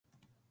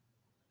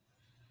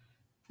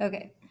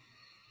Okay.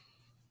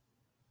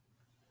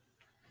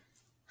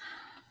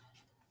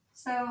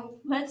 So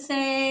let's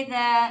say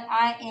that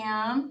I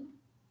am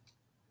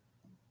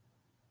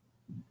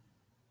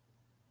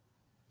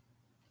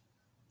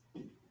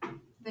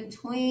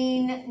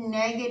between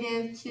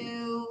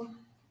 -2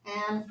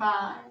 and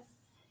 5.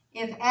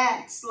 If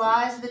x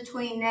lies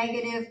between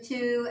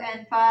 -2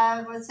 and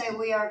 5, let's say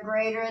we are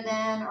greater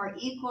than or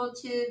equal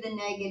to the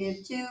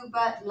 -2,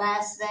 but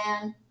less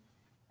than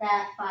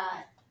that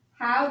 5.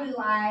 How do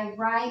I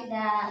write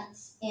that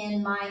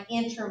in my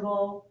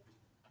interval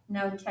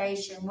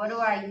notation? What do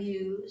I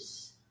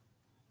use?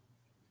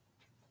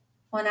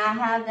 When I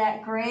have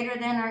that greater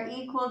than or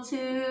equal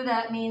to,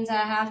 that means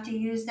I have to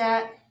use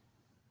that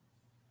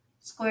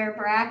square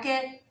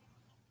bracket,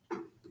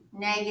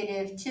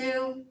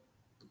 -2,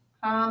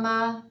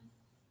 comma,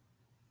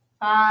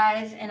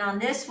 5. And on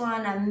this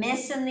one, I'm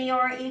missing the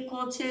or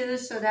equal to,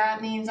 so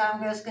that means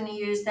I'm just going to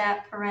use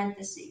that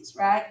parentheses,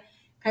 right?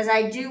 Because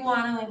I do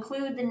want to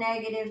include the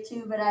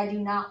 -2, but I do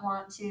not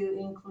want to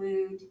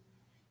include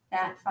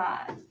that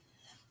 5.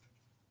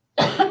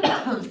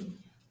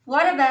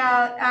 What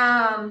about,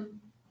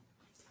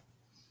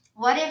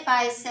 what if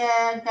I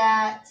said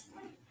that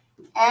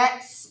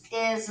x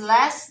is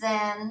less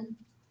than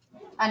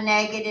a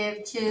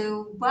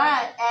 -2,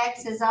 but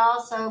x is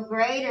also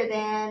greater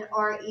than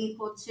or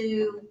equal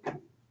to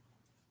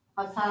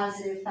a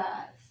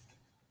 +5?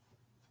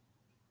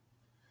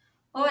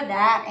 What would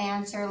that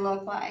answer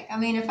look like? I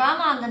mean, if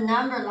I'm on the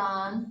number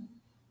line,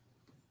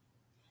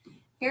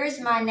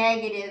 here's my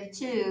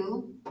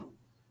 -2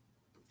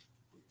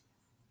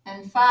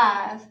 and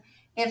 5.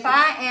 If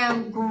I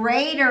am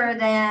greater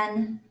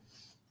than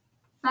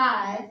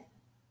 5,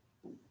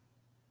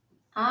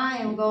 I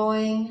am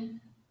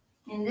going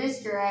in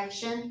this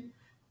direction.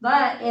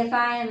 But if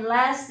I am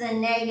less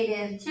than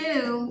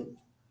 -2,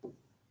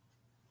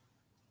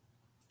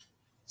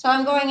 so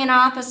I'm going in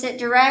opposite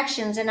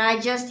directions, and I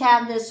just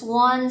have this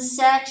one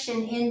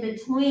section in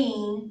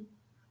between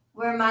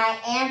where my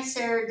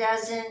answer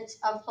doesn't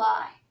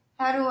apply.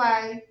 How do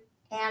I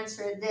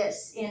answer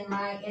this in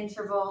my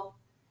interval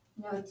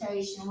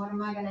notation? What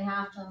am I going to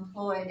have to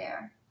employ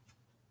there?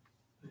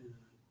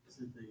 Is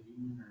it the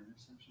union or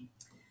intersection?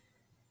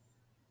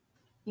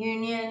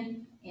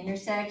 Union,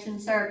 intersection,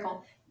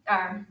 circle,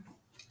 or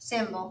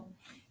symbol.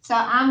 So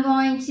I'm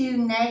going to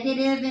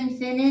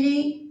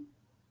 -infinity,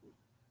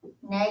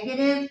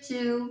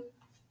 -2,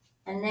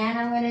 and then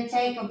I'm going to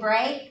take a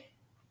break,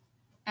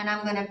 and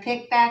I'm going to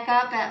pick back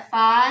up at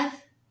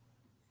 5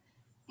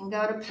 and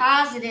go to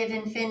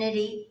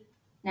 +infinity.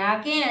 Now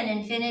again,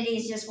 infinity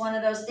is just one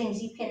of those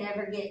things you can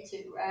never get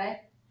to, right?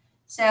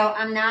 So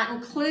I'm not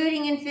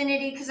including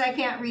infinity because I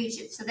can't reach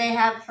it. So they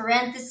have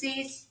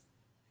parentheses,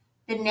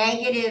 the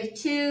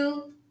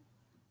 -2,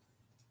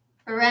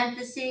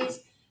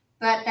 parentheses,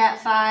 but that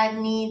 5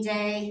 needs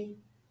a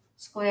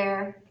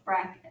square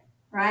bracket,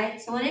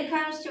 right? So when it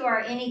comes to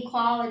our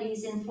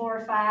inequalities in 4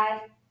 or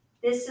 5,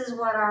 this is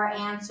what our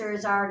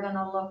answers are going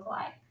to look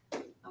like,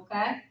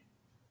 okay?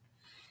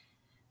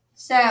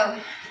 So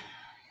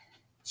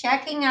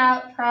checking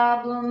out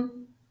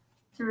problem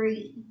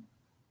 3.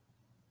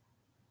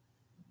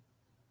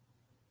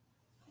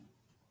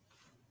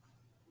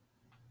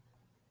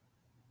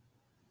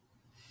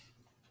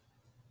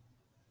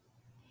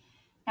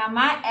 Now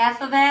my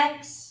f of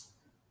x,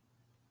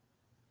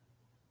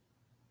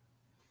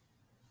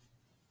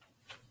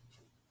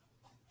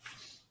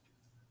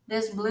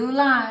 this blue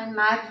line,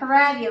 my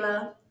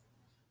parabola,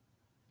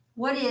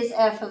 what is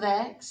f of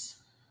x?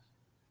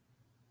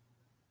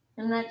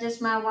 Isn't that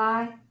just my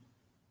y?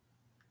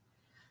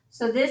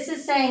 So this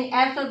is saying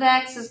f of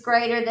x is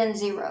greater than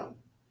 0,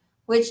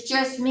 which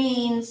just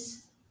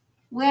means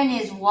when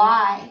is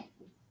y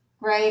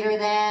greater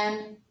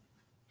than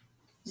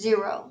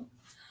 0?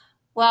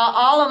 Well,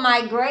 all of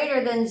my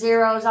greater than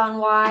zeros on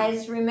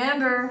y's,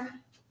 remember,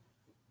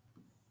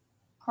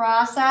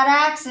 cross that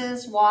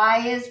axis,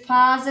 y is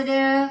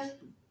positive,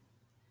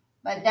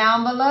 but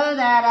down below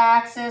that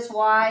axis,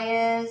 y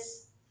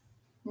is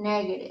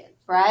negative,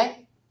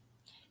 right?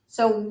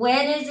 So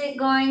when is it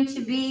going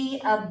to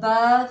be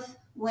above?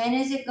 When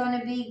is it going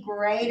to be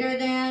greater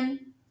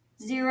than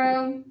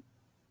 0?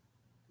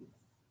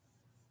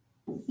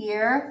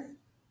 Here.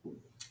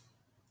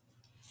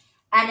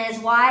 And as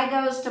y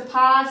goes to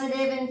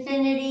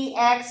 +infinity,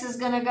 x is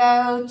going to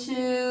go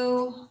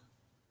to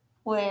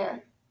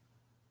where?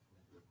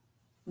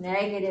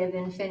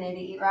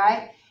 -infinity,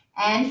 right?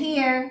 And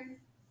here.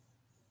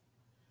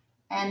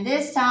 And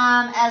this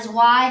time, as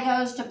y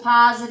goes to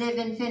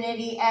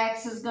 +infinity,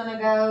 x is going to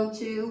go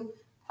to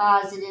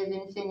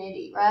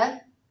 +infinity,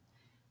 right?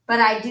 But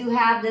I do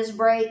have this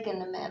break in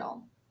the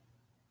middle.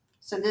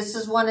 So this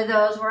is one of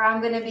those where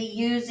I'm going to be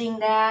using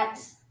that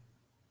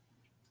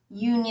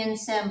union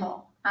symbol.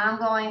 I'm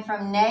going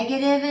from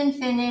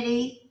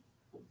 -infinity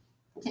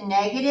to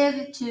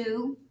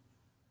 -2.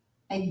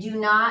 I do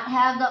not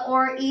have the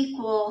or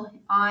equal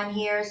on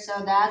here, so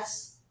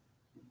that's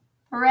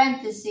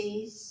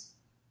parentheses.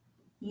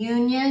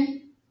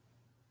 Union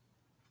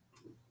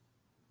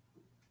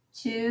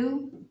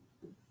 2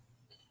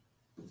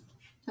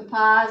 to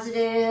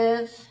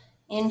positive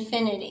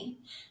infinity.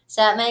 Does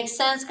that make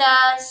sense,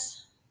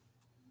 guys?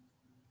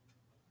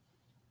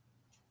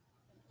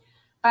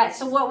 All right,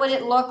 so what would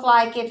it look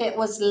like if it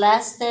was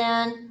less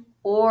than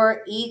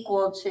or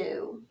equal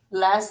to?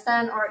 Less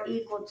than or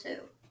equal to?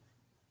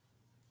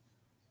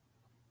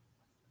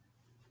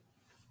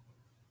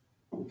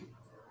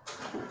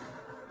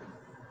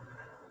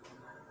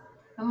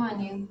 Come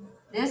on, you.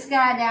 This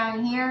guy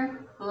down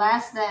here,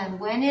 less than.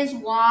 When is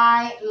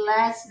y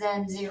less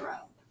than 0?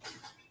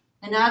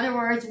 In other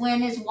words,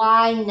 when is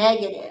y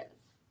negative?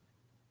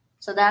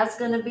 So that's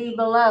going to be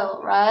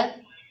below, right?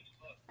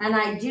 And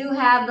I do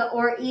have the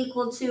or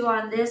equal to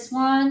on this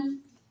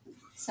one.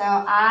 So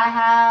I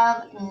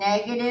have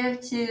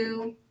negative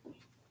 2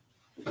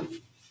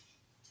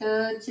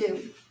 to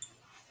 2.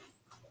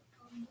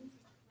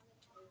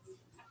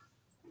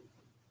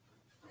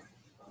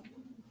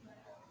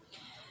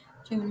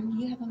 Junior,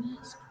 do you have a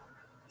mask?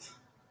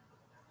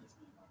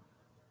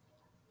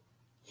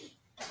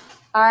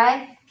 All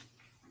right.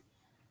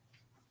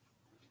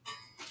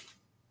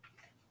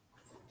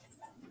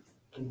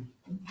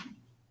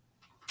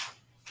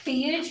 For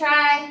you to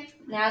try,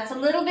 now it's a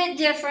little bit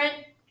different.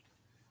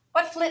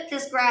 What flipped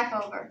this graph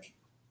over?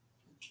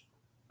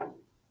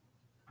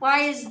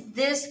 Why is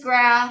this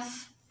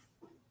graph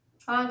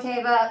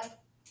concave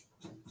up,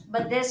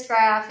 but this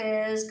graph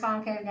is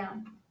concave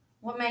down?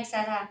 What makes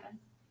that happen?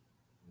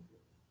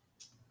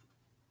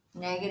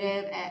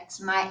 Negative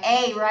x. My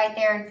a right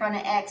there in front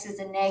of x is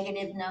a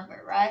negative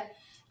number, right?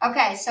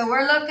 Okay, so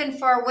we're looking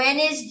for when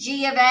is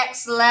g of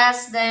x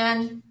less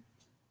than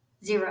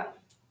 0.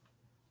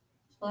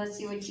 So let's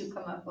see what you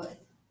come up with.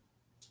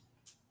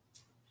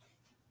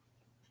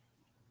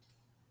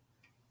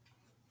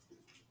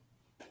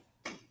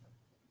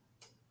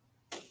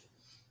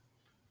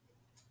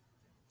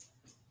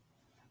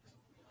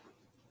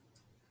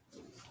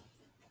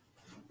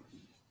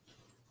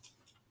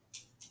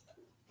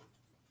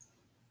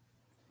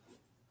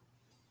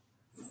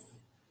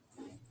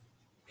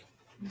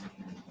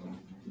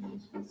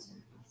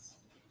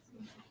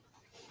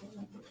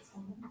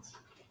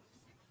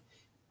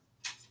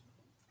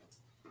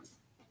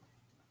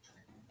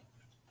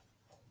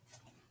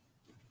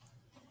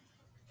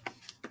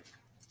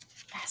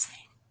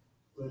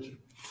 Pleasure.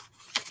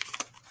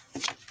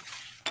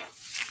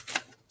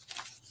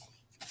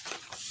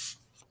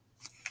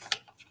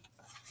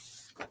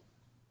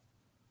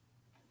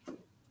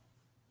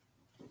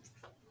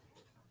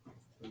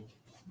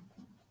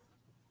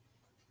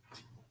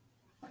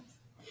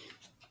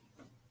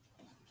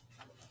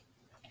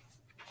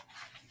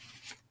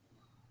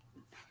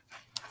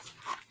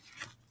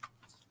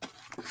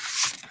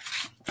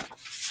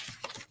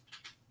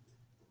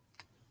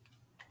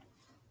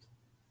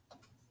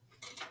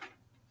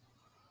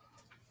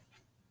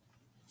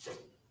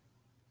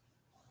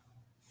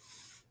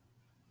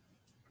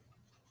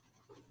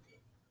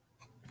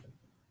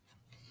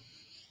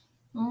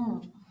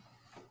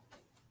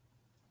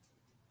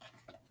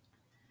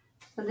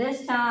 So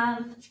this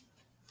time,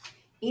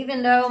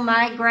 even though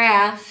my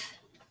graph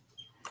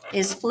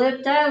is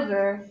flipped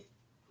over,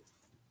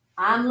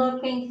 I'm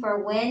looking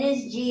for when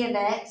is g of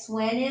x,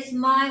 when is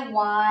my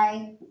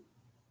y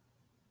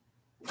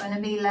going to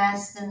be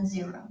less than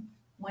 0?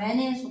 When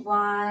is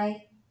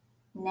y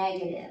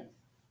negative?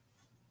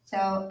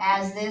 So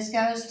as this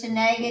goes to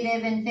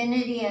negative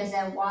infinity, as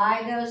that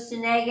y goes to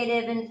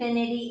negative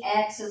infinity,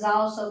 x is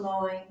also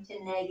going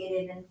to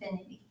negative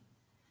infinity.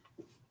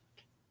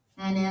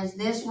 And as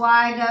this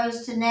y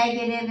goes to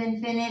negative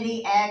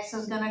infinity, x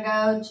is going to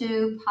go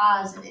to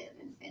positive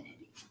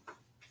infinity.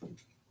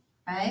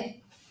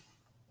 Right?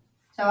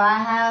 So I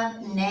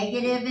have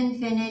negative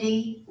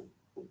infinity,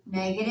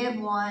 negative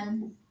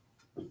 1,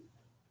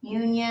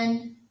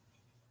 union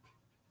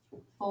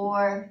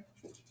 4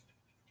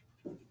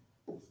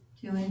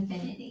 to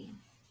infinity.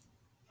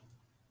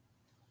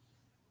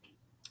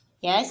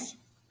 Yes?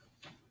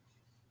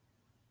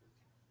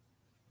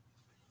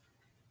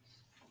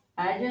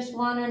 I just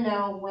want to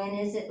know when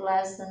is it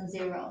less than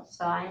 0.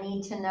 So I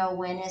need to know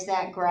when is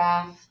that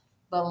graph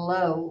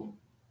below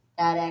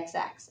that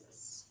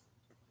x-axis.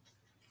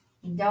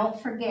 Don't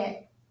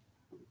forget,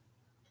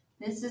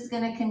 this is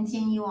going to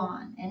continue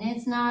on. And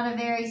it's not a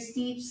very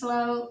steep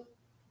slope,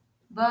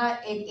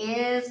 but it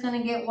is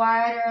going to get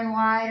wider and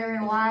wider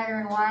and wider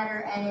and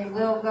wider, and it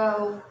will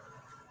go,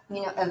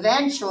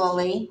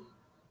 eventually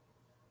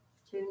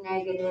to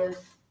negative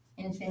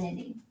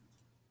infinity.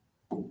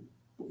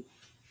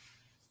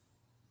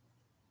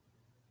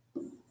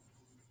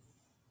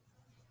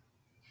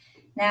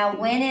 Now,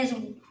 when is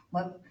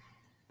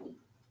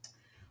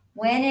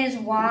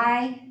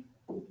y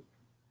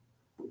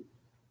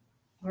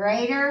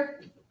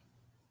greater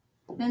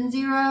than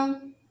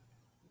 0?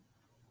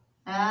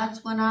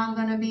 That's when I'm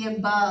going to be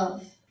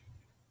above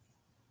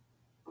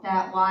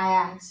that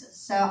y-axis.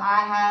 So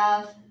I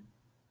have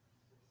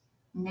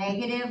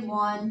negative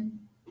 1,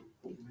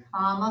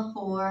 comma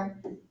 4.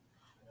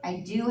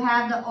 I do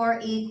have the or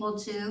equal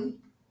to,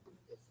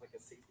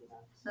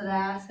 so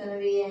that's going to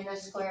be in a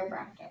square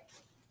bracket.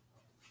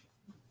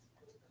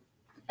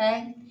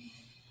 okay?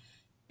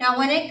 Now,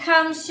 when it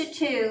comes to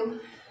 2,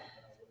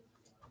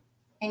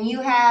 and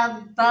you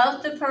have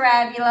both the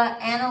parabola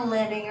and a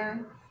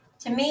linear,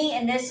 to me,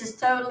 and this is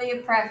totally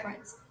a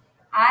preference,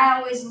 I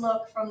always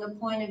look from the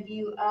point of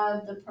view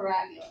of the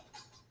parabola.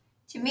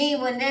 To me,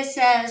 when this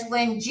says,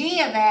 when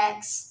g of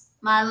x,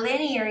 my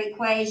linear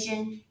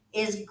equation,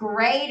 is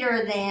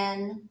greater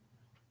than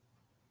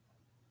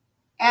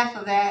f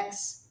of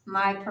x,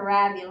 my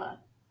parabola,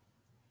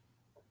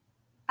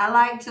 I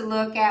like to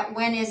look at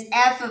when is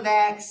f of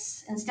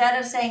x, instead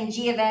of saying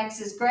g of x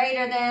is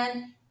greater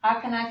than, how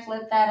can I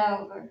flip that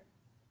over?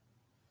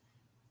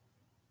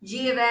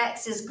 G of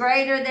x is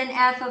greater than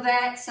f of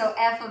x, so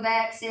f of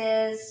x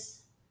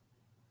is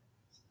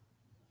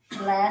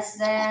less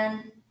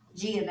than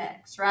g of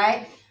x,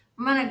 right?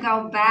 I'm going to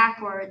go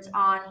backwards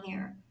on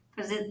here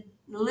because it's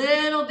a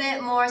little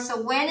bit more.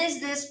 So when is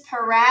this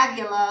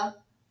parabola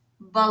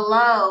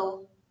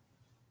below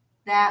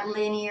that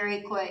linear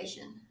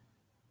equation?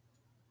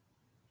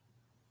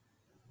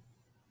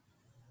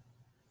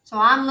 So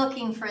I'm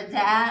looking for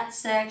that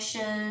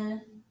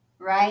section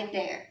right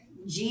there.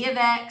 G of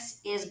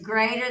x is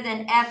greater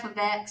than f of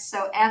x,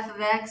 so f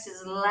of x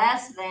is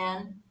less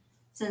than,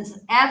 since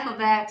f of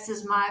x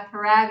is my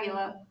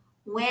parabola,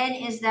 when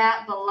is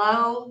that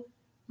below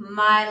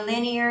my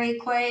linear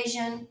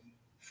equation?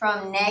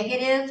 From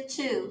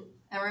 -2.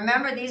 And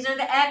remember, these are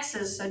the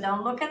x's, so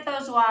don't look at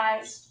those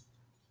y's.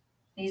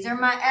 These are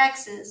my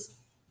x's.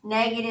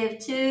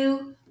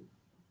 -2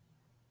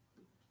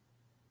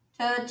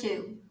 to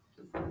 2.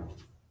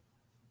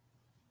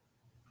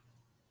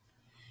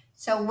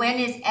 So when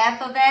is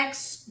f of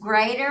x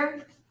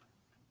greater?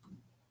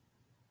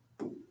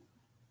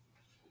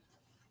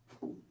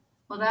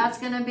 Well, that's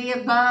going to be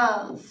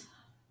above.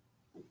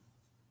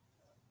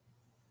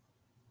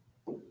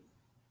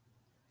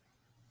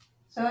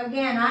 So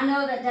again, I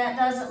know that that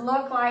doesn't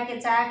look like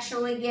it's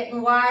actually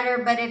getting wider,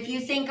 but if you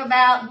think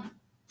about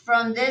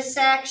from this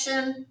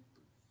section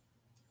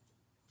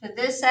to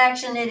this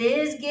section, it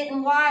is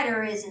getting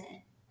wider, isn't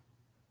it?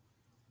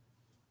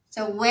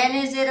 So when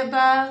is it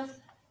above?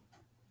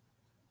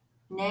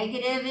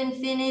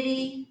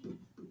 -infinity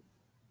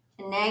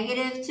to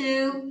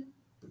 -2,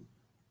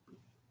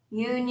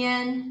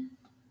 union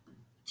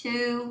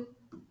 2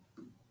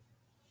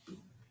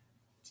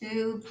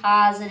 to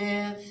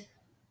positive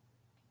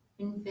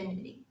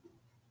infinity.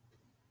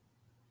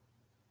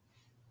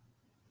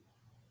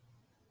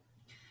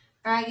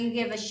 All right, you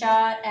give a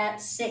shot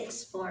at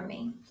 6 for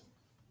me.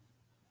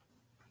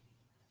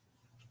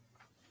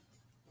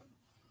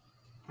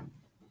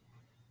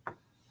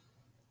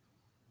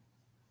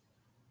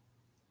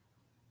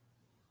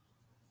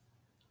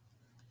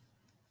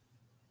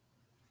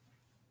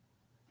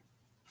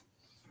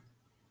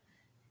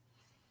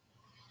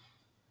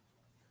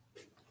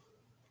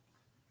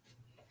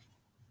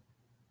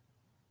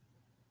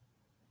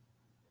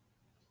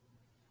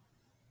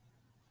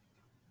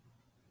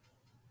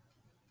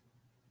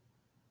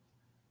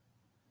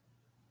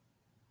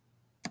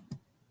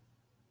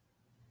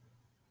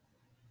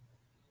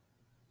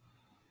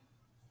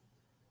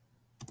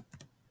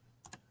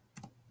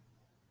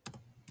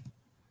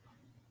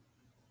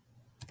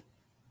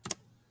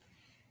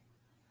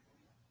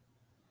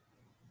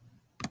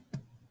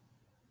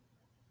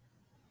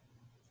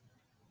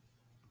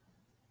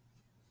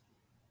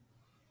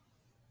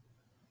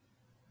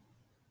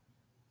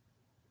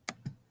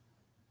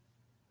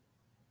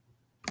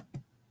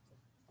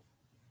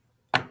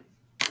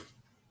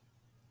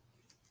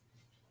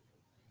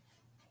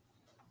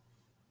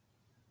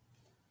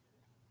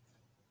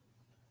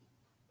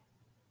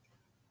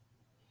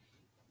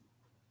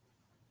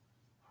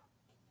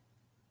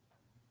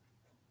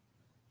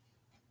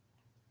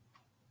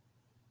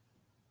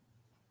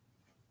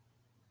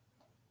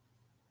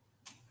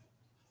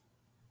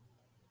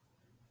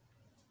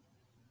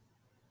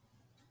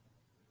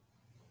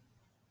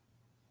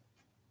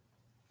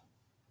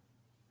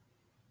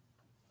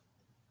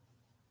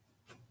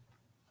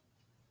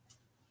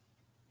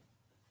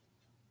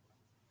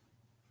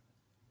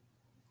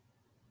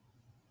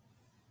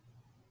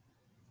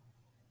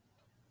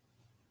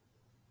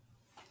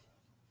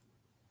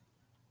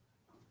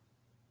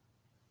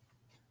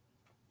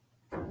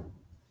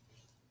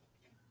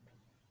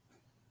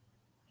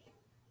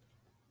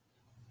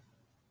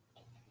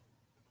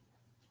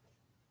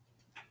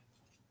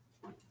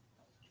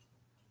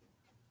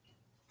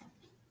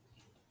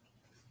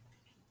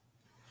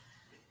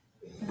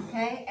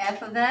 Okay,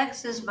 f of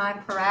x is my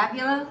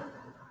parabola.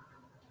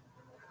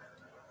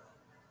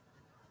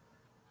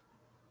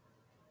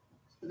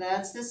 So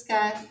that's this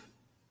guy.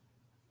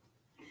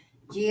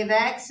 G of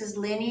x is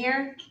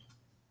linear.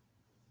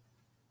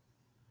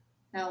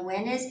 Now,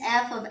 when is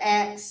f of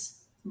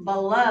x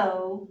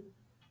below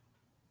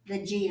the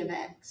g of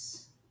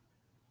x?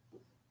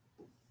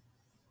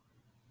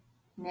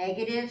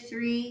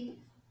 -3,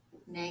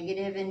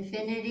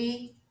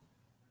 -infinity,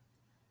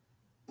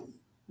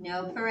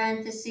 no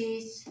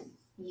parentheses,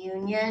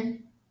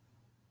 union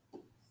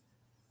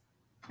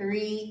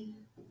 3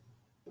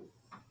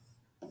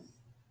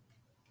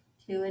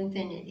 to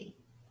infinity.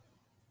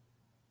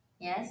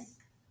 Yes?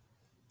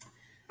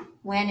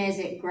 When is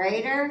it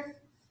greater?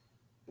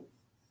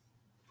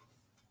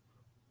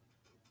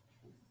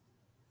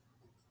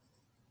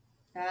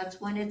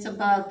 That's when it's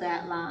above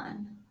that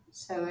line.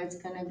 So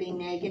it's going to be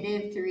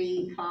negative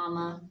 3,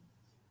 comma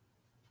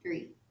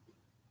 3.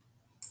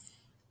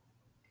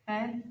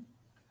 Okay?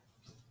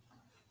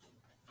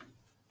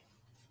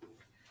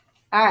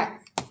 All right.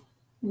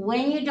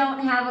 When you don't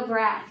have a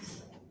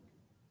graph,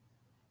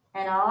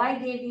 and all I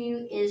give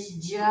you is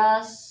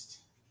just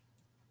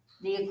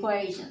the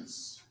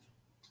equations.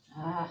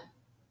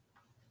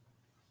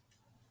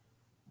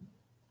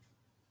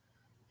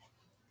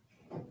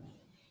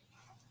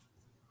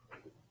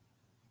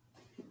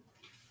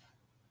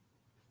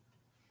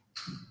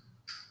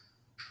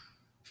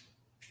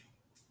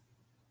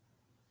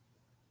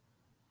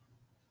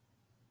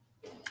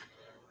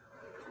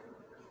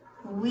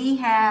 We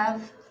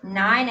have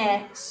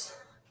 9x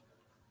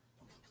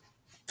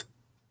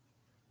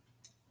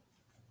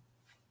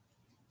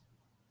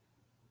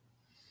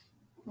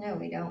No,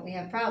 we don't. We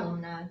have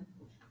problem 9.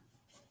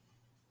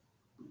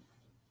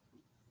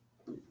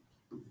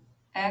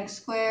 X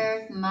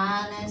squared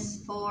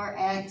minus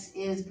 4x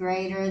is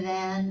greater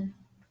than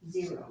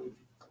 0.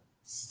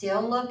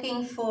 Still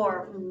looking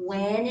for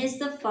when is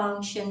the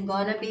function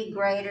going to be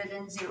greater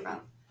than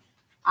 0.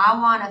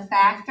 I want a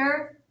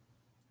factor,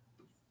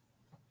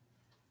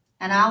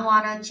 and I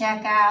want to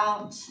check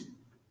out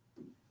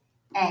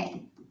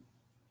A.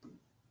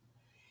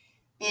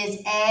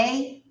 Is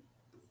A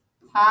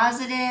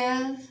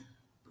positive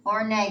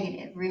or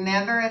negative?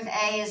 Remember, if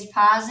A is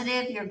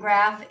positive, your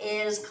graph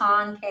is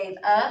concave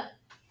up.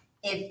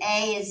 If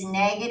A is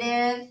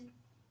negative,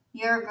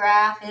 your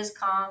graph is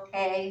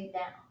concave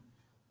down.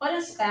 What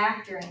does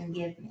factoring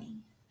give me?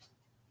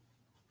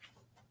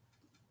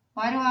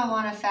 Why do I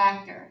want to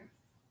factor?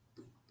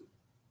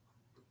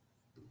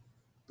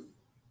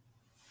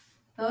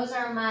 Those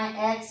are my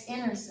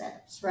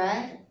x-intercepts,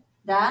 right?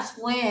 That's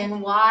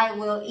when y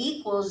will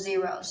equal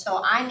 0.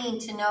 So I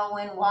need to know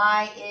when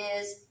y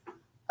is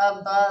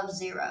above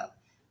 0.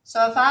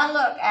 So if I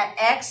look at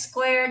x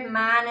squared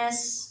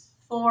minus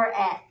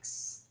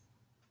 4x,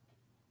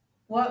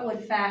 what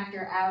would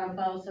factor out of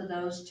both of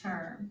those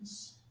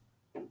terms?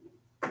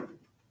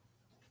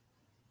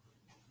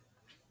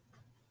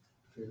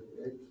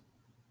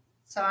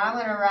 So I'm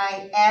going to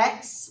write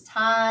x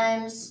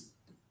times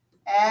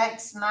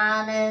x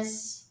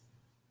minus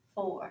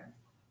 4.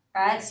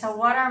 Right? So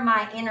what are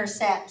my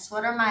intercepts?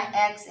 What are my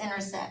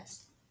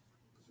x-intercepts?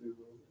 0,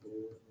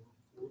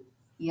 4.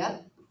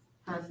 Yep.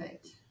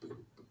 Perfect.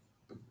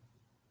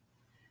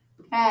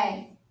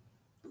 Okay.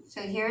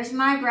 So here's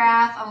my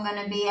graph. I'm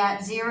going to be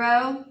at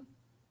 0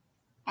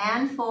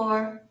 and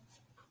 4.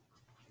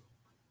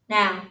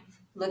 Now,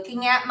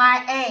 looking at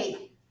my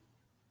A,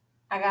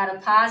 I got a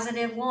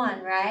positive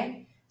 1,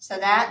 right? So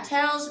that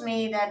tells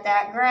me that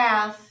that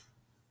graph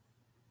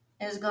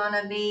is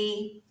going to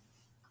be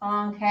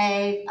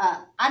concave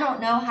up. I don't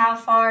know how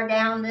far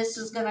down this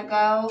is going to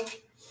go.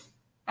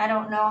 I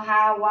don't know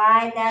how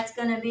wide that's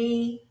going to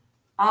be.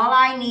 All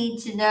I need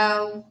to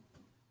know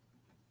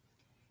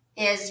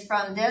is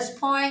from this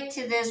point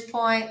to this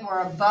point, we're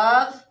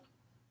above,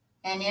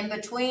 and in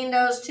between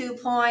those 2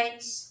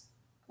 points,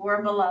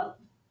 we're below.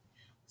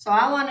 So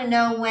I want to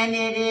know when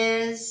it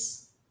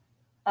is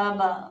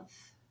above,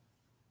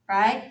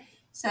 right?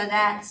 So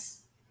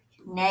that's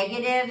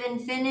negative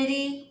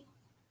infinity,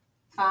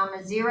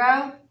 comma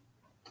 0.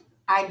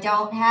 I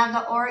don't have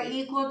the or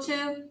equal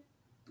to,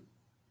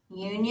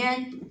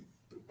 union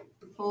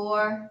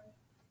 4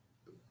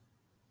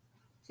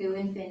 to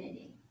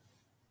infinity.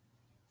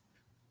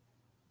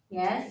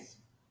 Yes?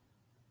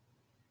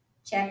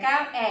 Check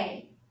out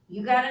A.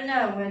 You got to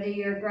know whether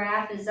your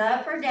graph is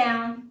up or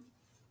down,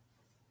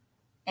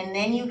 and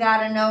then you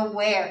got to know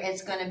where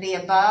it's going to be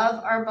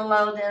above or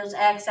below those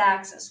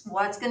x-axis.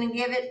 What's going to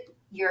give it?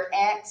 Your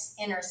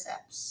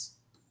x-intercepts.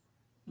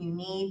 You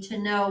need to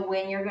know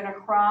when you're going to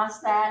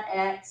cross that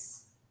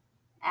x-axis.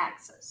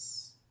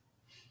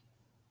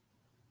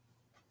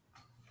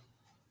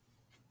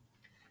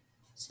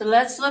 So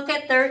let's look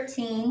at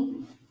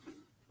 13.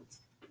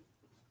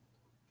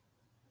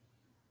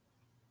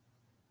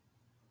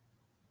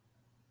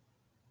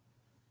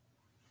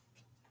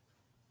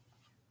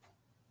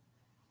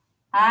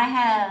 I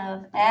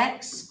have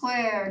x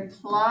squared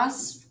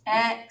plus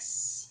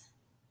x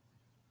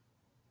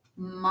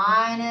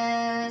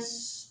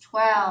minus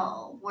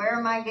 12. Where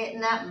am I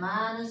getting that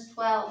minus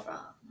 12 from?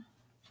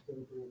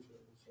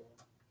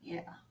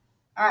 Yeah.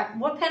 All right,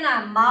 what can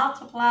I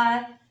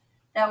multiply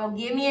that will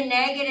give me a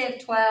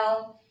negative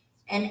 12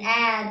 and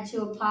add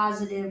to a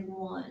positive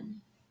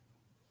 1?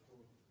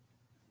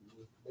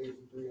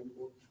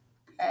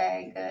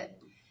 Okay, good.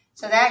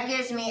 So that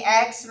gives me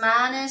x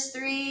minus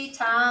 3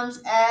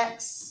 times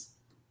x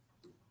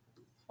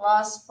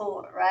plus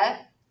 4, right?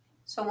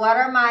 So what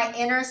are my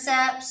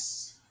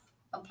intercepts?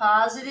 A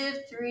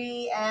positive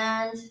 3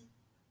 and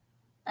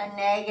a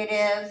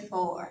negative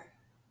 4.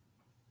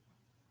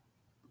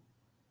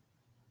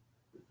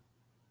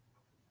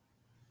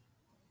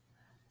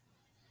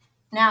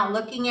 Now,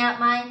 looking at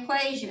my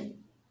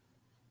equation,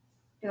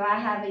 do I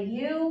have a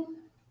U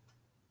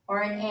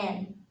or an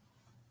N?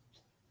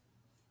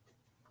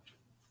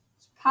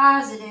 It's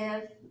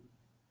positive,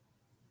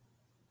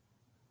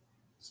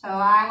 so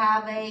I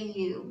have a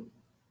U.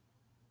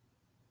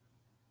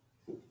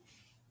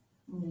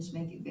 Let me just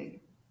make it bigger.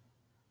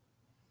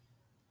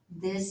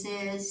 This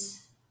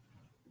is,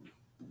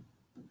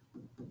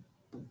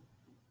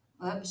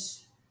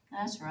 whoops,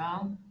 that's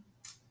wrong.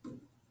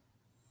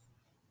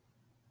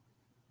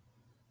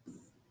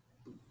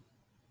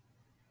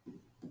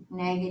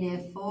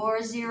 Negative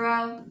 40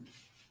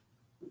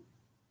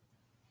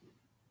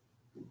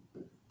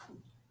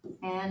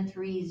 and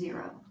 30.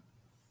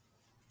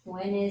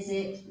 When is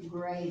it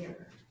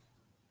greater?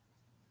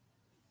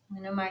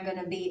 When am I going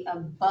to be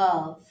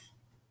above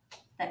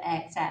the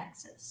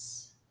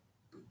x-axis?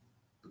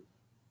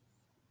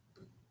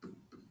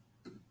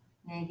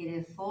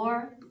 Negative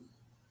 4,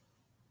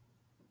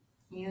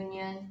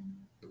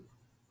 union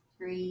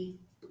 3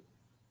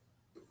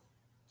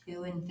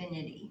 to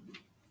infinity.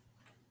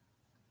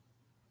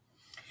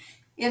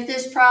 If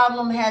this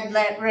problem had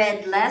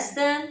read less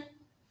than,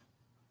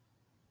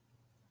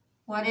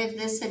 what if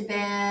this had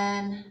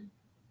been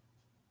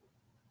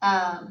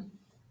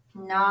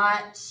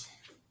not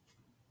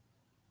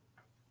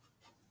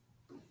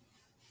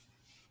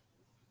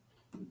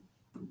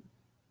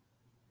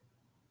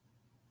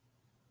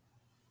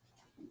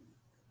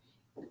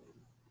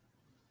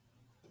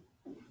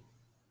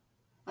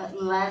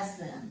but less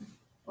than?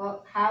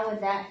 Well, how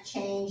would that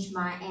change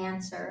my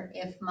answer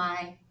if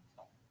my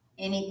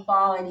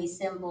inequality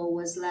symbol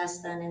was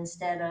less than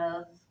instead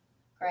of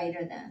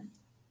greater than?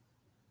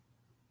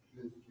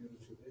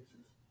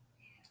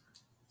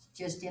 It's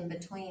just in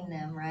between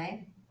them,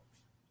 right?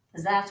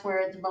 Because that's where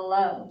it's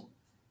below.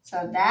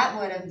 So that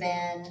would have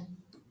been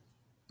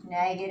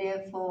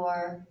negative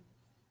 4,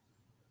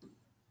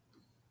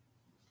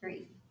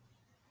 3.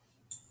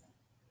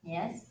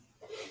 Yes?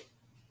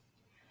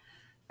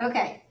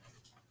 Okay.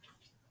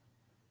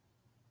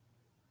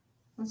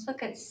 Let's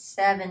look at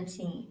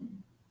 17.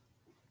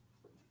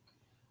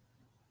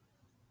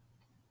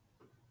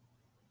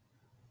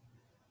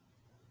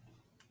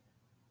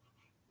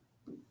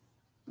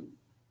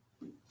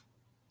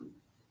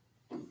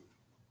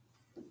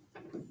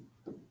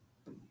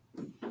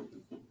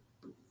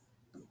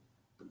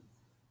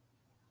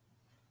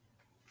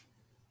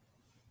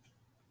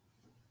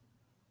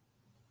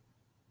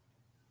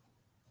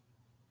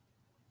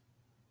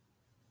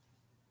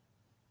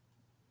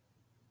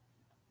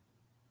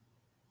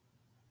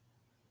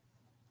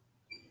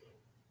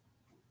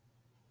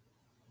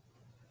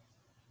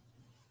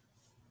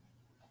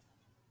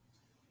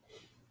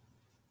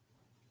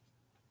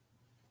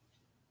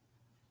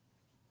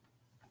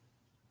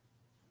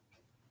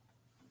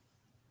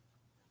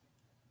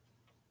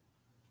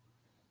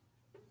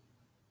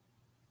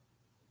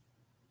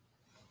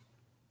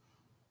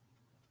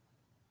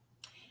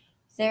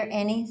 Is there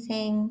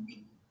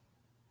anything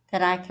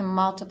that I can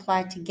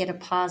multiply to get a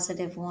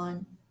positive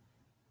 1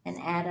 and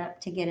add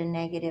up to get a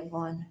negative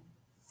 1?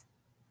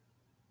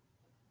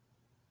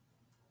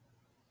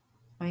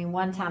 I mean,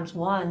 1 times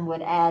 1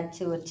 would add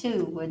to a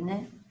 2, wouldn't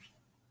it?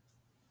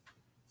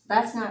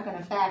 That's not going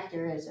to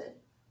factor, is it?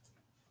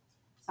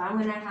 So I'm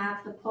going to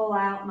have to pull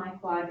out my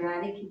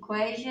quadratic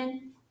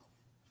equation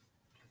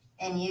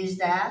and use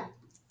that.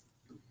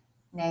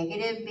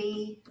 Negative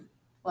b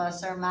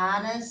plus or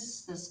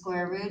minus the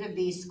square root of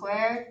b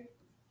squared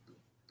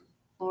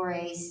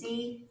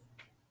 4ac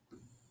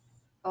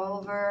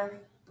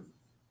over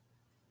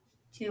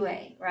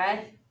 2a,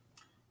 right?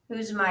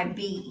 Who's my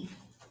b?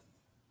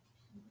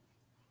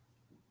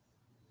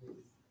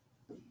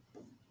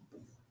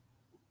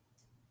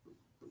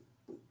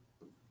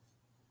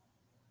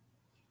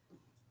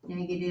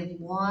 Negative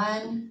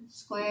 1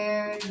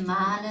 squared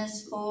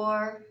minus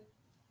 4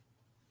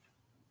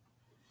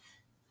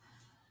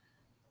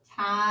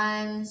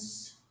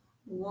 times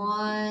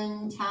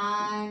 1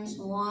 times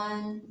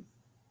 1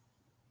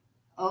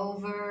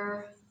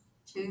 over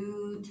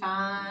 2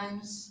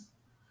 times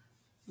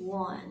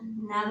 1.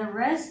 Now the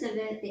rest of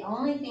it, the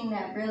only thing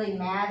that really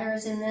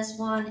matters in this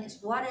one is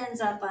what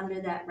ends up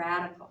under that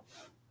radical.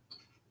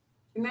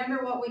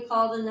 Remember what we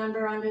call the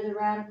number under the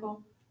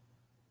radical?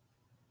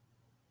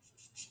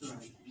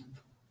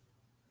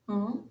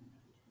 Hmm?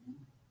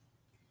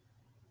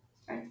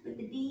 Starts with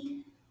a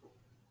D.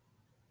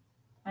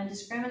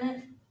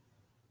 Indiscriminate.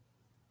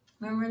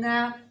 Remember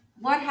that?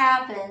 What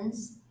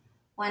happens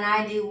when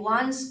I do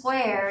 1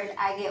 squared?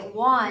 I get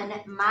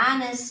 1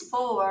 minus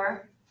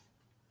 4.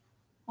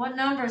 What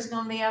number is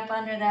going to be up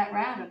under that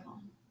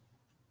radical?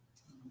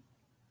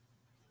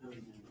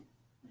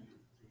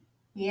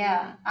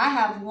 Yeah, I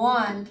have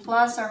 1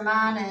 plus or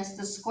minus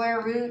the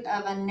square root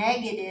of a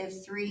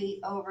negative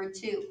 3 over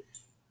 2.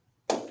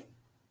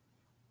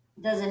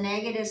 Does a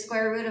negative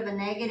square root of a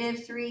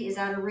negative 3, is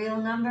that a real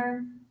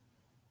number?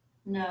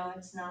 No,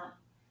 it's not.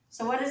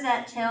 So what does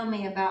that tell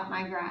me about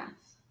my graph?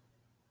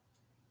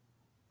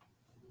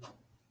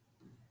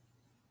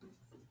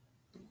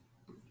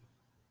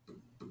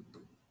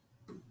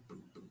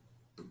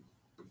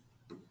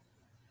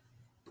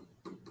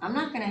 I'm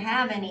not going to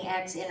have any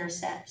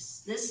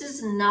x-intercepts. This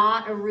is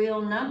not a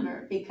real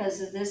number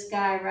because of this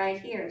guy right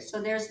here. So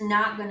there's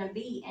not going to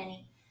be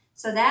any.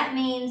 So that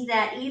means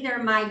that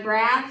either my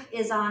graph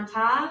is on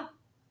top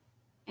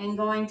and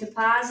going to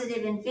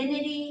positive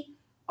infinity,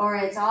 or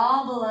it's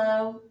all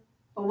below.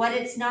 But what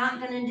it's not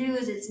going to do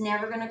is it's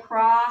never going to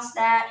cross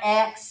that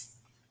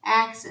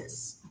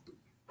x-axis.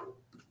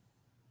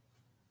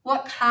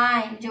 What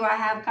kind do I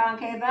have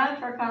concave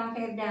up or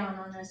concave down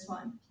on this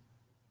one?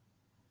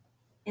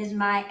 Is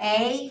my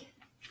A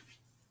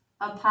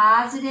a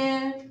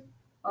positive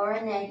or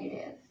a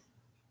negative?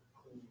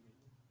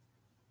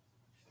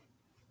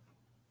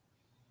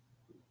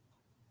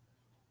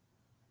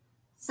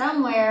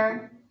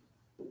 Somewhere,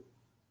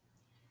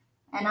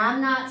 and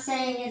I'm not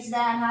saying it's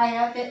that high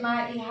up, it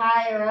might be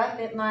higher up,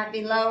 it might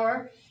be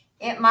lower,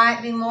 it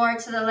might be more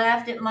to the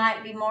left, it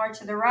might be more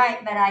to the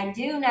right, but I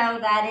do know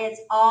that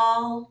it's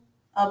all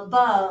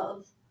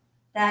above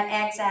that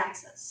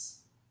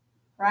x-axis,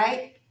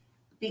 right?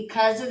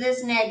 Because of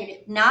this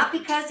negative, not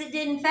because it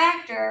didn't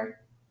factor,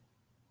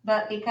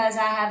 but because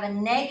I have a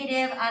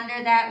negative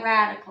under that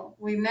radical.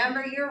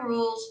 Remember your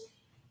rules.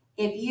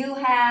 If you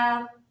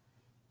have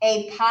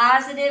a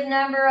positive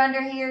number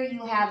under here,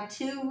 you have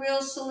two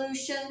real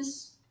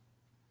solutions.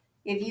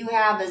 If you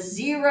have a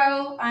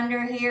 0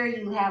 under here,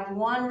 you have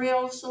one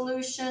real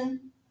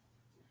solution.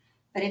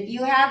 But if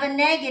you have a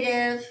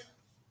negative,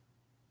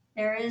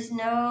 there is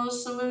no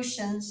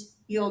solutions.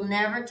 You'll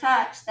never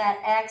touch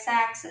that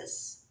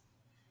x-axis.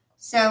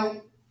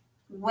 So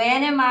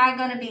when am I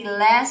going to be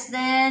less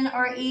than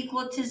or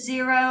equal to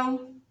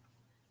 0?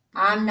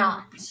 I'm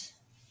not.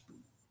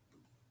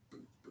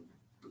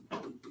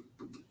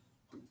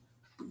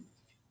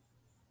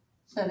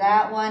 So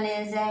that one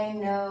is a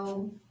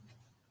no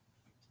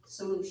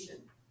solution.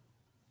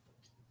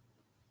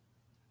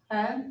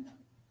 Okay?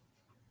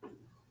 All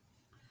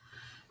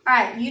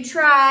right, you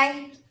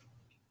try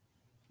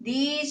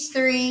these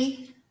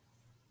three,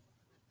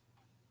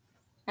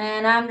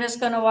 and I'm just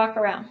going to walk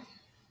around.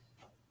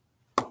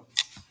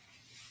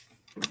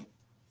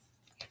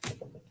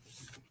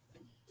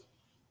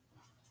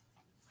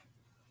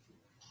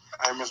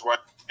 Hey, Miss White,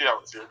 yeah, I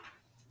was here.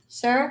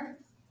 Sir?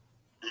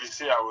 You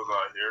see I was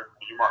here.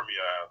 You marked me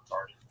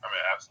tardy.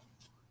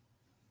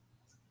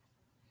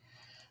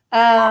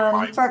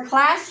 Absent. For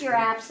class, you're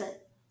absent.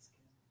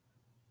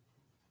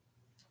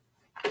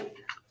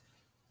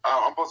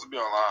 I'm supposed to be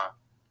online.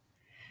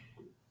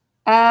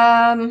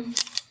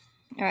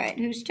 All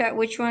right,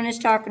 which one is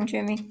talking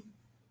to me?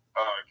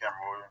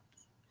 Cameron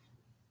Williams.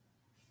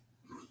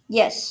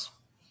 Yes.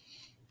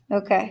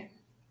 Okay.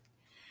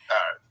 All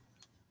right.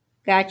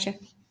 Gotcha.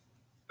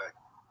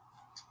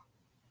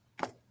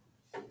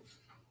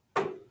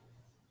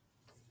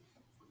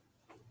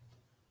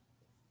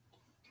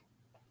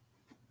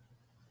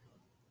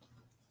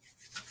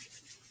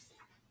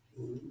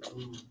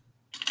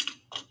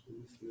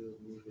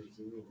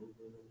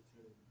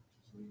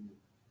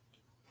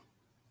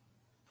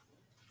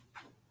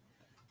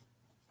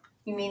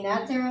 You mean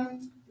that 0?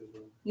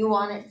 You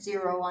want it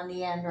 0 on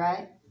the end,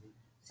 right?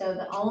 So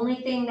the only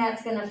thing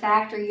that's going to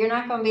factor, you're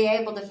not going to be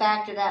able to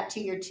factor that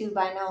to your two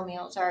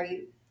binomials, are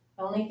you?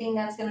 The only thing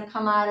that's going to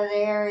come out of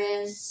there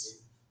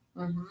is,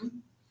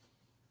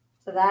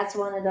 So that's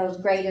one of those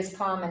greatest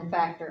common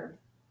factor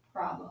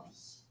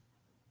problems.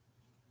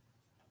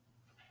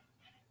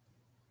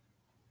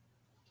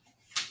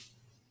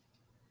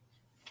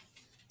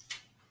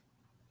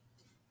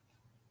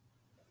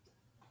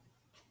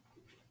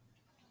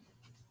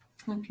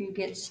 If you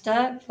get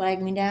stuck,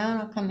 flag me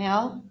down, I'll come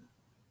help.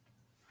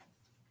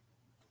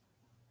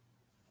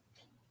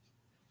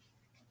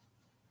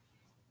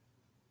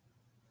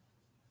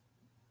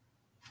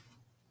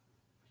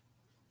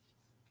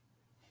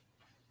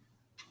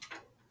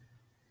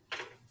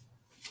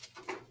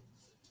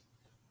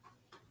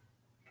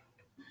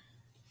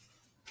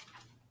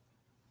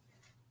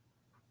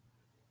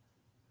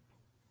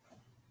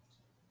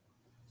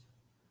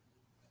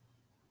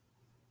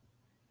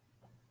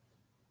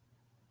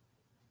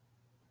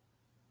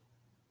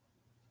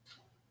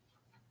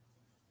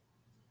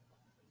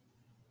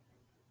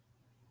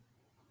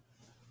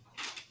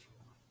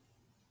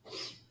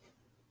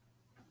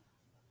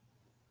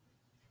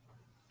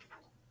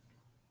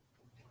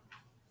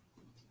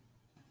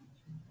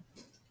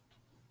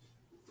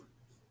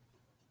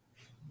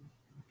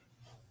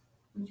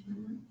 Which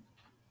one?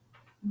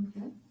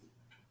 Okay.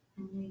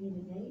 And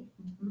 -8.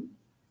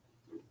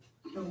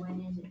 So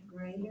when is it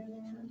greater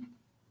than?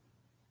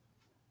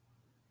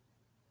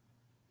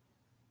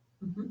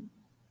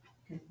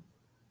 Okay.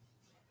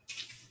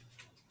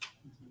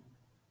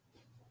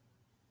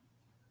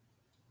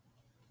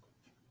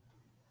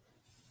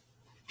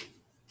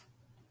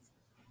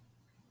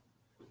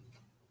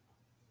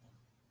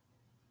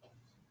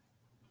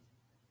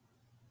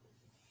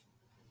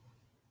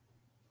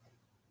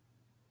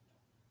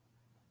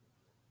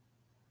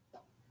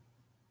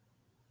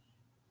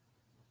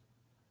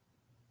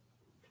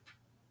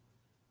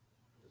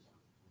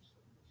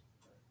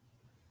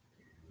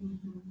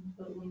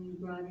 But when you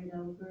brought it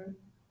over,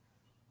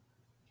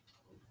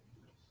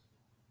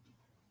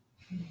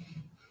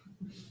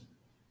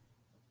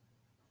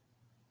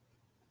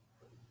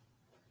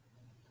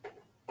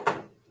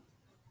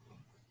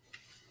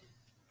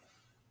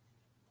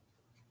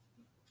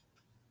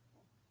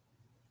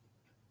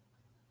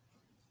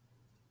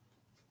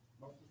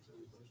 opposites or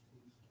reverse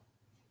keys?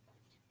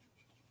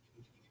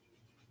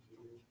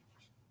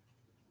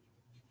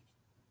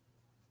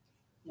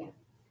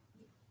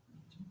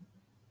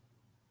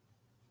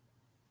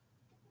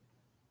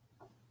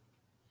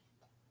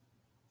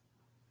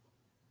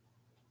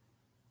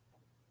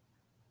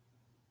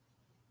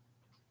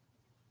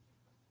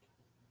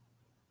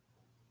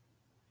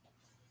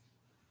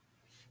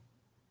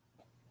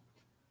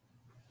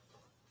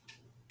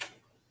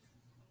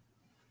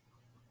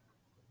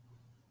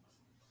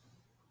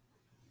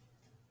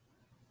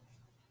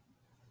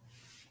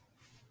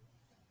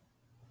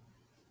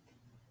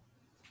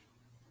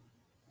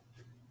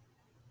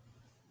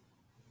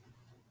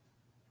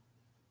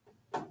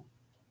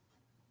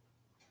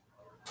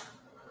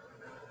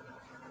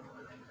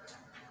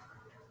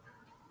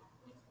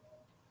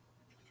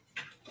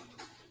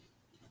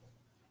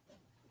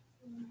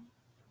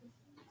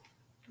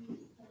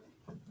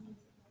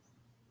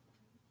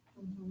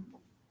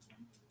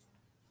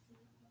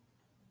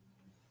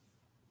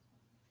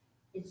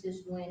 It's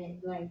just when it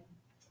like,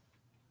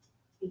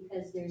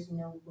 because there's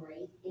no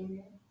break in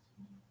it,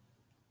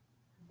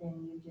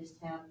 then you just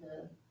have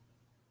the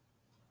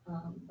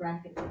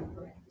bracket in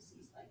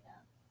parentheses like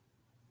that.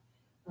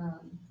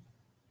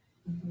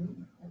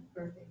 That's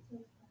perfect.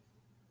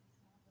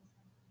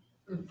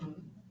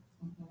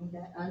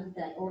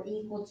 That or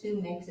equal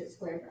to makes it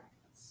square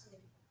brackets.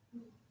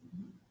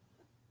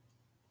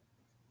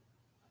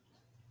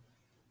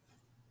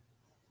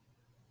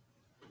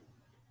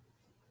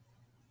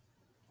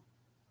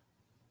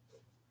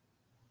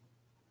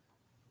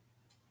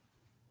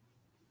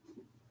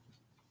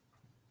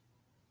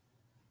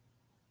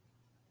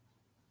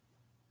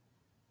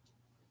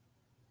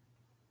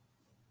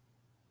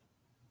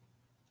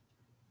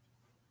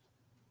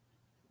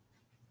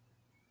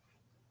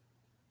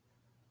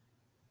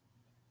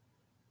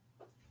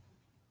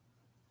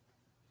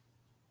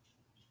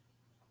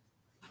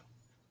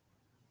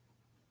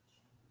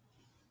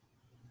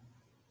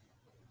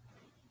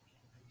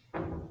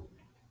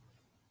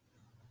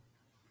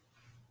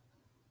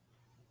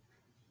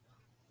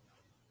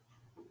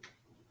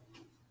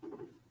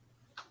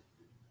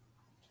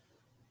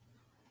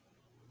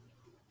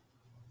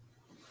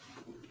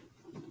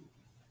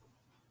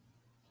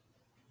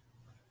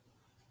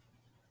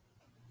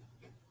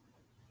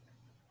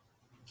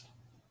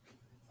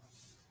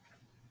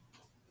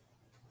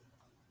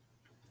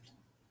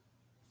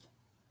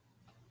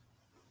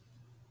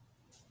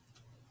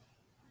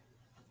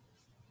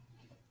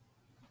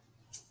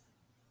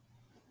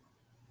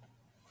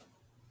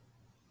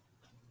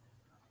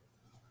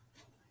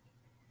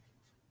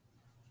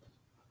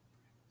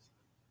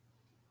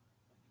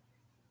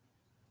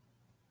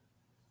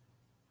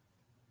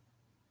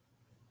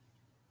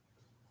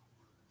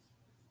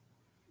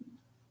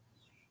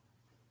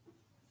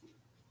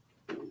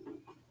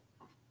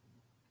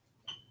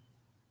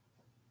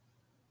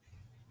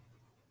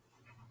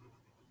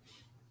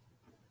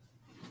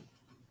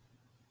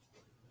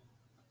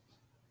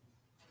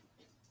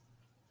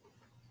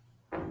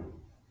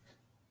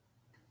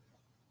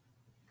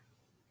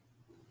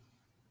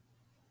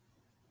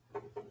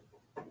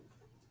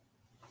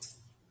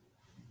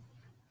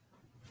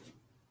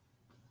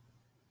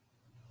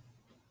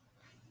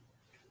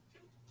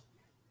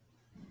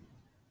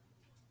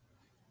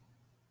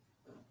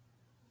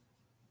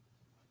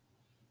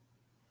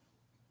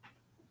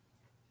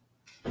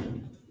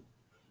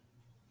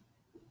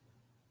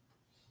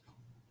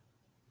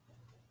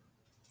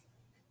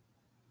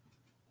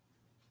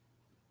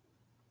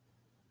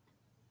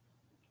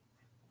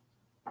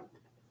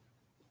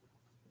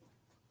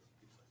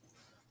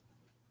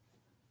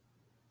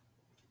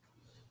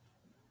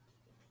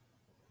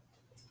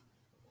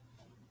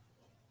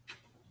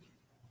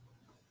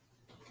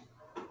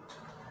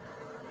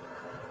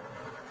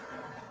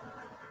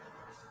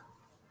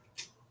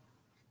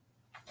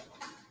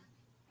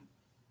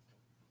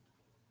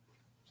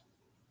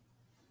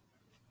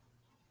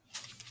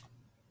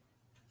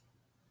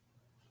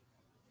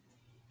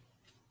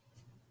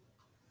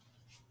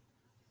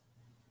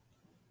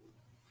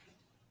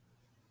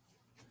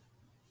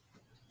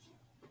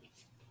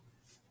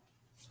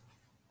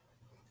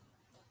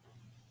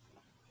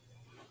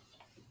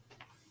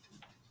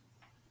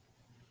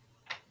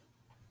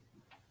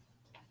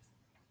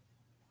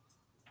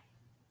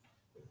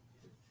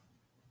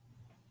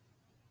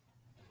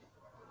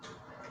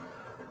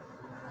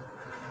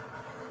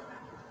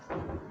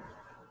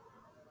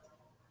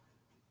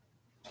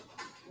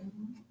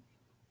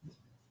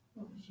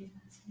 What was your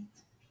last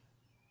answer?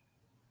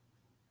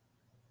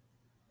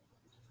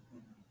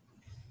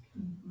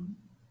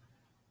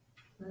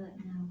 But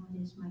now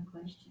what is my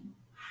question?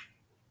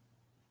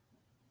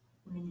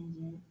 When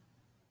is it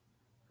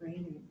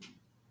greater than,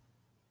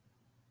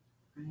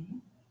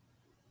 right?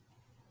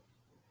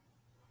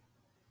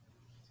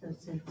 So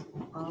since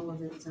all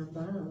of it's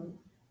above,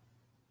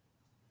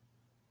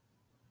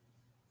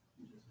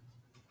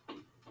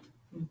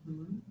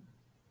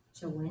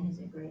 so when is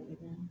it greater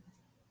than?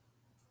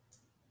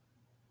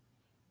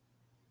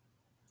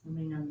 I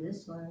mean, on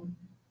this one,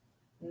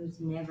 it was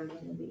never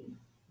gonna be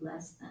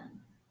less than.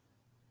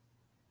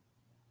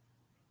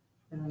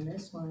 But on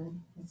this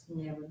one, it's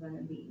never going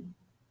to be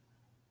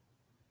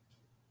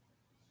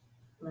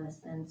less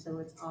than, so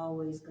it's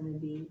always going to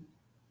be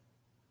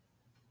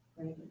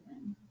greater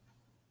than.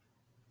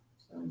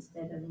 So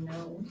instead of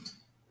no,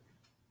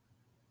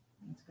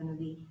 it's going to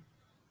be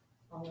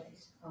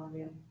always all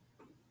real.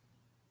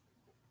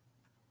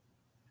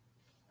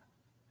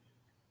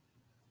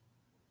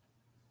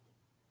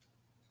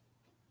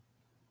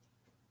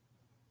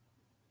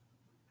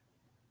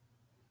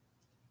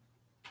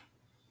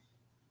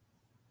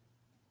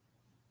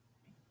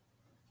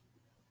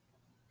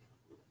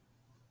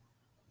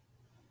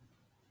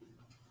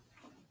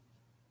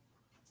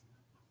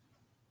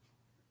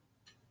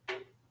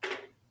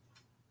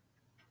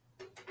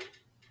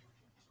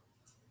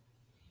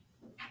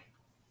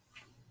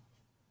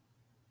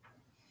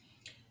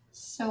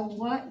 So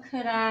what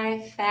could I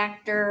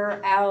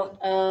factor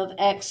out of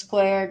x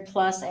squared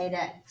plus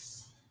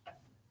 8x?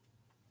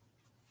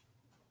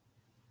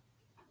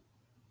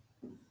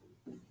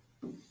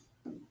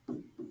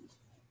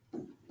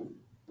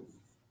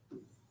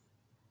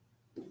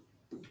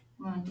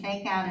 I'm going to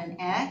take out an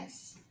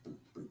x.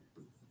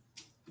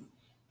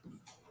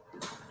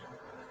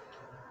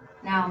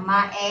 Now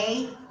my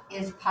a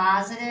is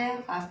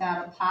positive. I've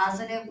got a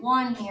positive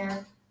 1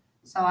 here.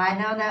 So I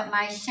know that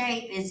my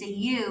shape is a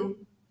u.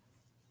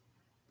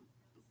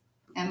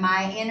 And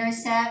my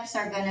intercepts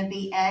are going to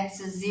be x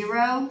is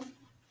 0.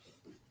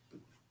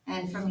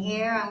 And from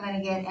here, I'm going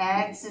to get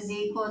x is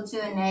equal to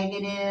a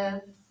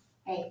negative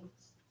 8.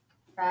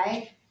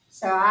 Right?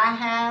 So I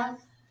have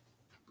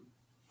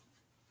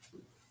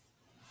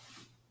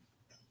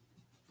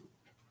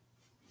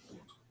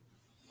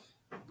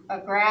a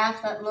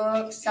graph that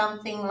looks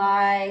something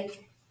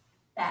like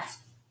that.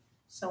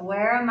 So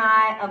where am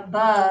I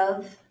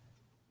above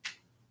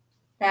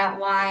that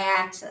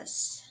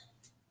y-axis?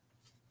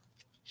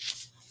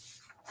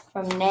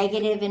 From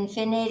negative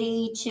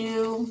infinity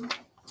to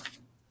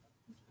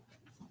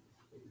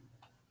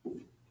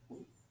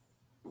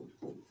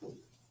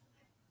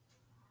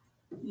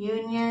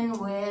union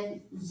with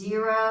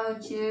 0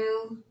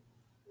 to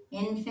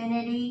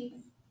infinity,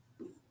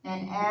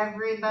 and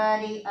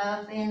everybody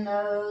up in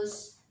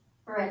those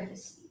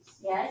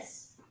parentheses.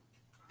 Yes?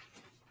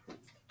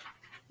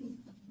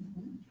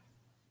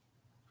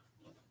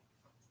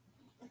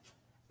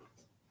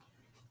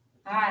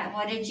 All right,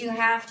 what did you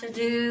have to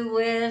do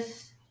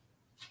with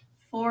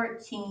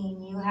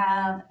 14? You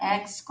have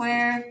x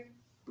squared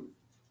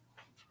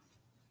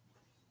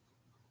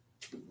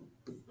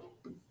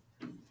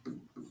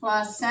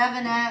plus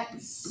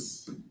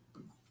 7x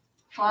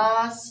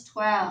plus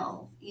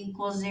 12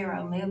 equals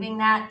 0. Moving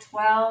that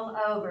 12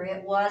 over.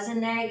 It was a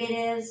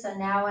negative, so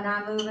now when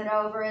I move it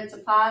over, it's a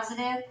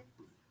positive.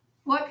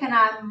 What can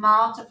I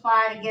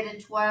multiply to get a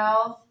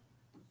 12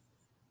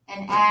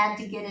 and add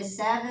to get a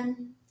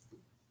 7?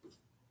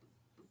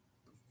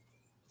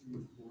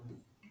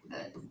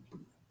 Good.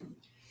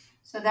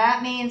 So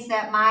that means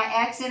that my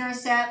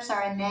x-intercepts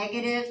are a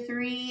negative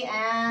 3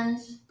 and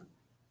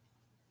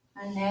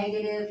a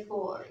negative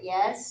 4.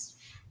 Yes?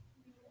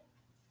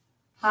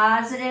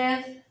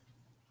 Positive.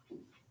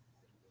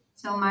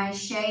 So my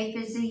shape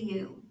is a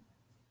U.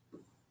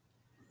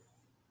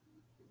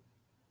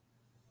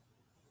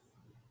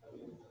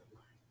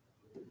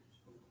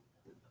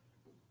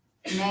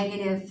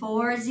 Negative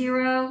 4,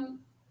 0.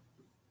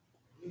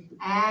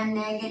 And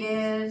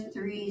negative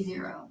 3,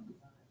 0.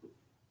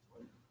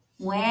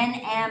 When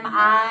am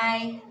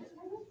I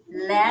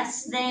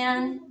less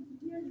than?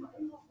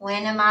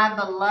 When am I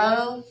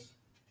below?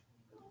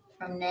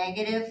 From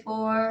negative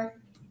 4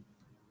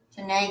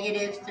 to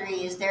negative 3.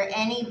 Is there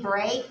any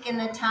break in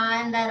the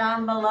time that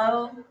I'm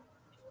below?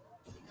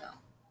 No.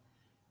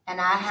 And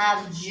I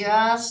have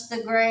just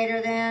the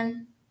greater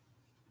than.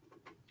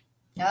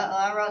 Uh-oh,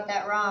 I wrote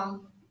that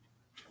wrong.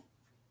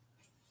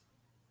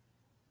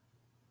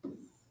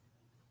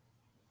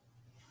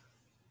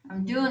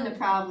 I'm doing the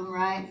problem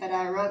right, but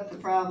I wrote the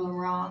problem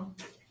wrong.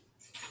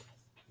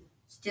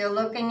 Still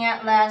looking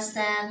at less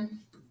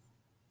than.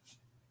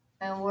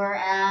 And we're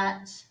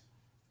at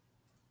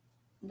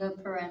the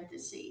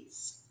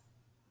parentheses.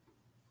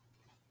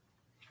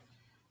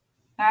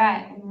 All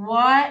right,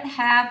 what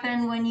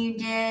happened when you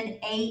did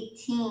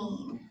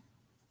 18?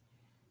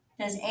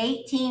 Does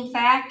 18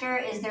 factor?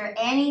 Is there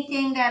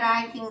anything that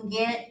I can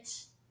get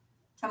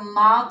to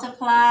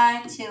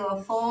multiply to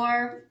a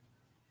 4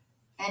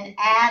 and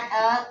add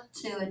up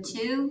to a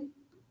 2?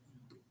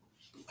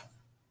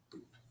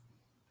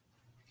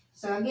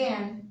 So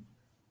again,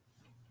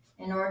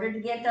 in order to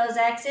get those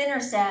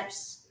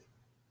x-intercepts,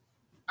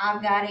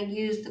 I've got to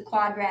use the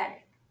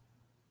quadratic.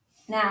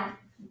 Now,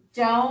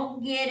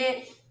 don't get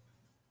it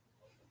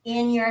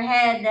in your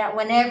head that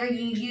whenever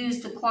you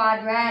use the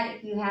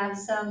quadratic, you have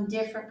some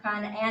different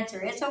kind of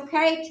answer. It's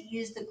okay to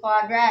use the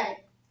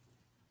quadratic.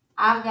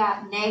 I've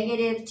got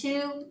negative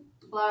 2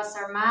 plus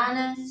or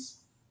minus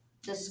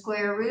the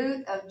square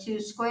root of 2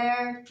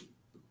 squared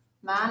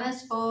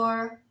minus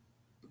 4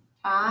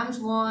 times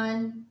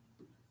 1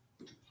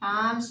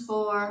 times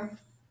 4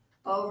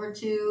 over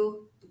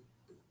 2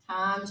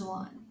 times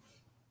 1.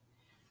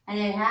 And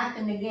it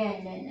happened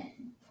again, didn't it?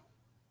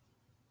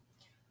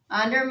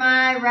 Under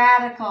my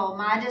radical,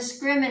 my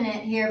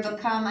discriminant here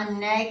become a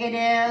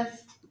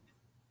negative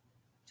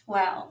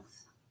 12.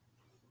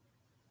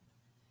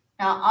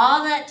 Now,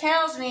 all that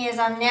tells me is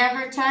I'm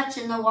never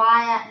touching the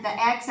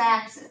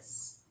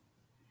x-axis.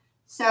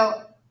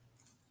 So,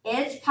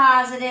 it's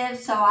positive,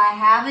 so I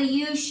have a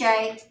U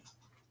shape,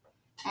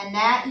 and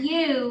that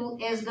U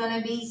is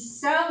going to be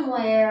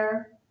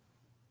somewhere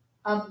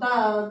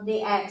above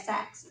the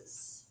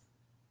x-axis.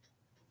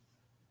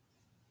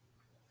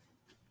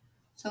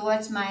 So,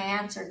 what's my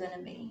answer going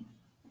to be?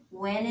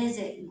 When is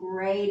it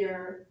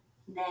greater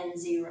than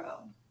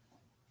 0?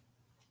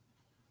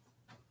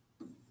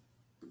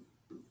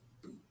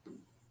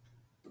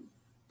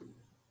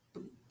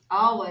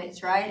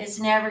 Always, right? It's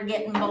never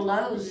getting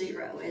below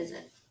 0, is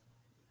it?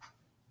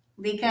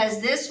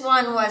 Because this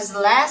one was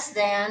less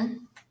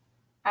than,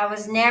 I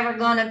was never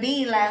going to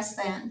be less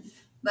than.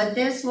 But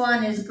this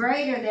one is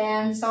greater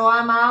than, so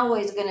I'm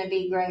always going to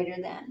be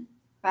greater than,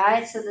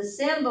 right? So the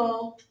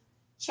symbol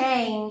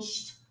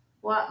changed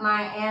what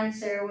my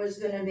answer was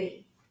going to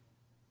be.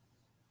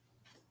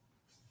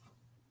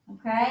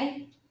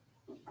 Okay?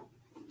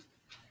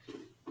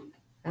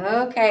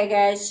 Okay,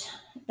 guys.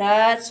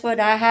 That's what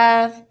I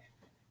have.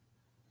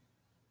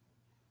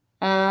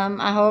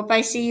 I hope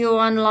I see you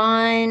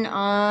online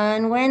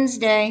on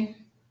Wednesday.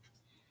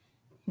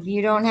 If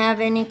you don't have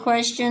any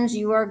questions,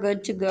 you are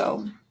good to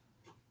go.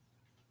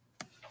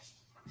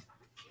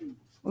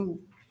 Ooh,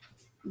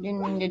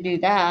 didn't mean to do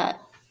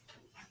that.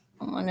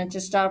 I wanted to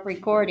stop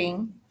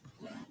recording.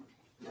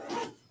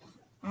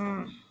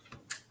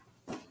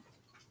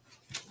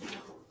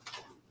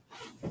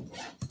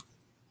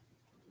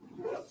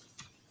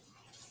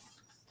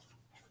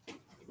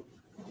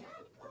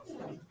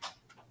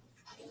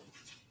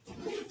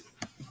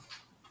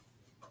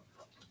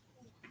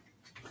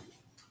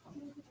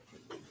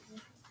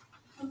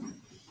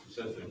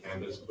 Says the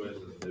Canvas quiz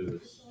is due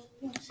this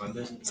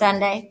Sunday?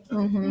 Sunday.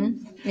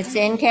 It's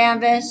in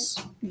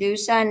Canvas, due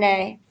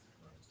Sunday.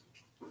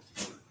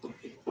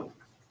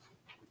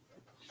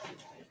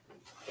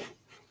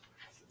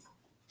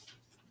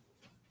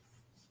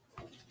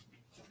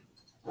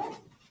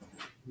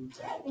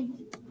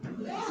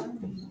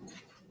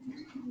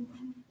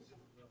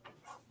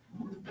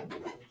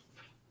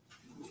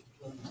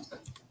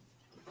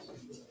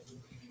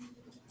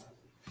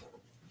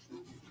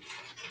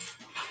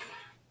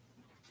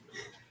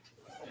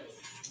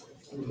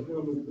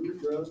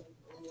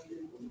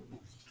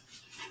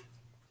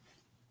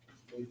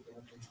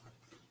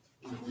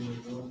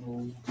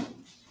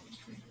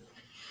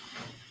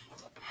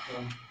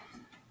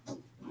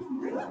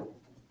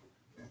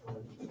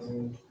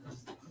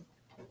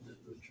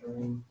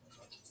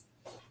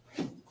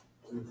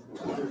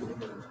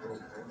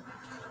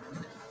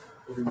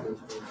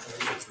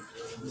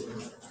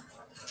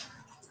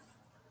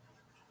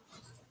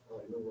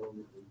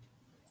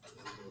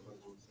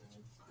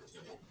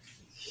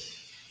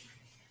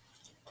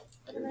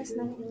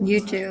 You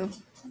too.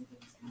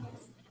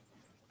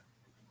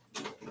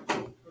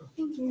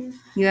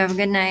 You have a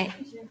good night.